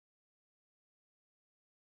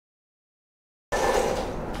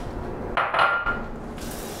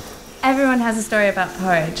Everyone has a story about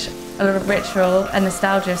porridge. A lot of ritual and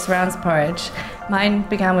nostalgia surrounds porridge. Mine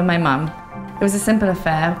began with my mum. It was a simple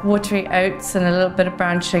affair, watery oats and a little bit of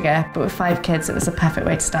brown sugar, but with 5 kids it was a perfect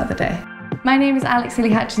way to start the day. My name is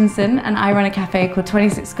Hely-Hutchinson and I run a cafe called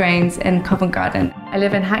 26 Grains in Covent Garden. I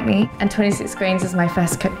live in Hackney and 26 Grains is my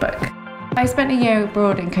first cookbook. I spent a year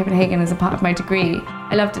abroad in Copenhagen as a part of my degree.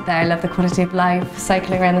 I loved it there. I loved the quality of life,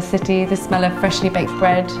 cycling around the city, the smell of freshly baked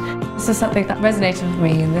bread. This was something that resonated with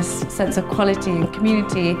me, and this sense of quality and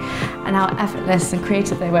community and how effortless and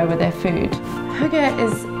creative they were with their food. Hygge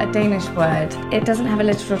is a Danish word. It doesn't have a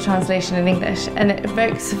literal translation in English, and it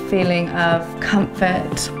evokes a feeling of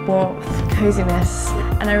comfort, warmth, coziness.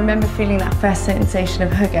 And I remember feeling that first sensation of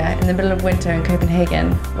hygge in the middle of winter in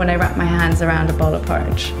Copenhagen when I wrapped my hands around a bowl of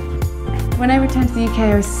porridge. When I returned to the UK,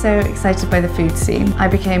 I was so excited by the food scene. I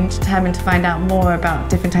became determined to find out more about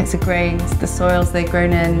different types of grains, the soils they're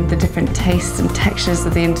grown in, the different tastes and textures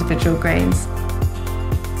of the individual grains.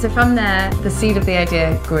 So from there, the seed of the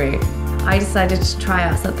idea grew. I decided to try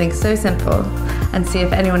out something so simple and see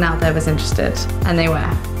if anyone out there was interested, and they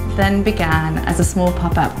were. Then began as a small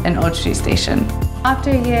pop-up in Old Street Station.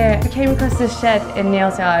 After a year, I came across this shed in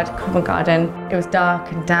Neil's Yard, Covent Garden. It was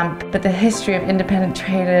dark and damp, but the history of independent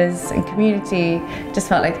traders and community just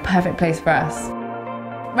felt like the perfect place for us.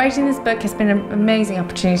 Writing this book has been an amazing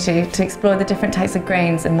opportunity to explore the different types of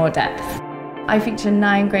grains in more depth. I feature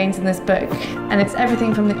 9 grains in this book, and it's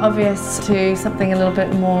everything from the obvious to something a little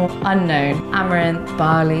bit more unknown: amaranth,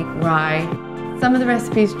 barley, rye. Some of the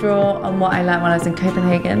recipes draw on what I learned while I was in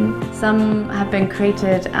Copenhagen. Some have been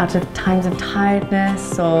created out of times of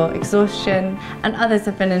tiredness or exhaustion, and others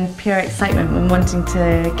have been in pure excitement when wanting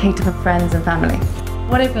to cater for friends and family.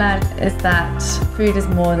 What I've learned is that food is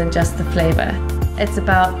more than just the flavour. It's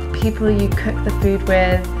about the people you cook the food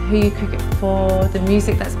with, who you cook it for, the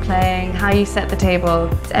music that's playing, how you set the table.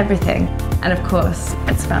 It's everything. And of course,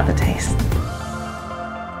 it's about the taste.